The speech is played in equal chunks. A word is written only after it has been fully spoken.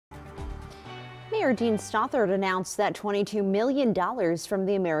Mayor Jean Stothert announced that $22 million from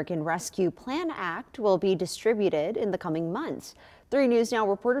the American Rescue Plan Act will be distributed in the coming months. 3 News Now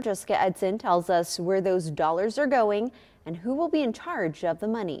reporter Jessica Edson tells us where those dollars are going and who will be in charge of the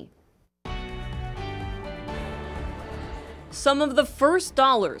money. Some of the first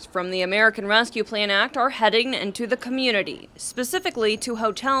dollars from the American Rescue Plan Act are heading into the community, specifically to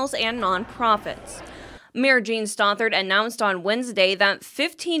hotels and nonprofits. Mayor Jean Stothert announced on Wednesday that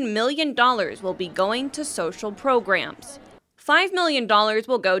 $15 million will be going to social programs. $5 million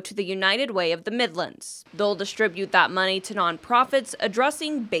will go to the United Way of the Midlands. They'll distribute that money to nonprofits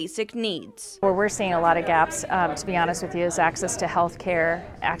addressing basic needs. Where we're seeing a lot of gaps, to be honest with you, is access to health care,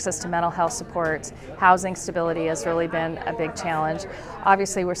 access to mental health supports. Housing stability has really been a big challenge.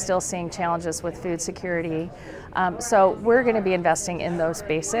 Obviously, we're still seeing challenges with food security. So we're going to be investing in those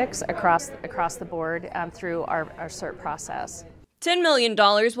basics across the board through our CERT process. $10 million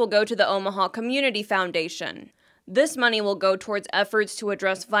will go to the Omaha Community Foundation. This money will go towards efforts to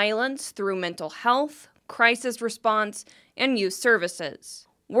address violence through mental health, crisis response, and youth services.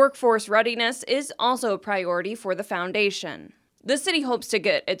 Workforce readiness is also a priority for the foundation. The city hopes to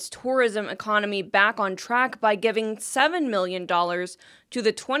get its tourism economy back on track by giving $7 million to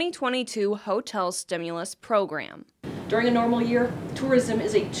the 2022 Hotel Stimulus Program. During a normal year, tourism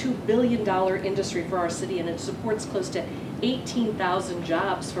is a $2 billion industry for our city, and it supports close to 18,000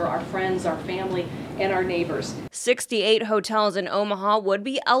 jobs for our friends, our family, and our neighbors. 68 hotels in Omaha would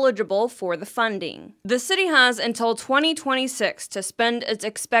be eligible for the funding. The city has until 2026 to spend its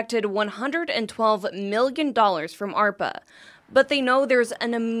expected $112 million from ARPA, but they know there's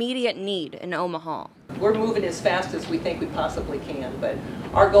an immediate need in Omaha. We're moving as fast as we think we possibly can, but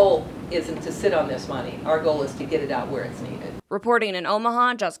our goal isn't to sit on this money. Our goal is to get it out where it's needed. Reporting in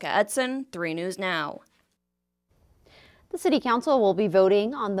Omaha, Jessica Edson, 3 News Now. The City Council will be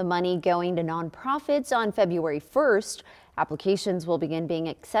voting on the money going to nonprofits on February 1st. Applications will begin being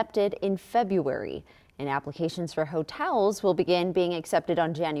accepted in February, and applications for hotels will begin being accepted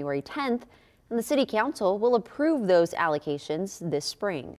on January 10th, and the City Council will approve those allocations this spring.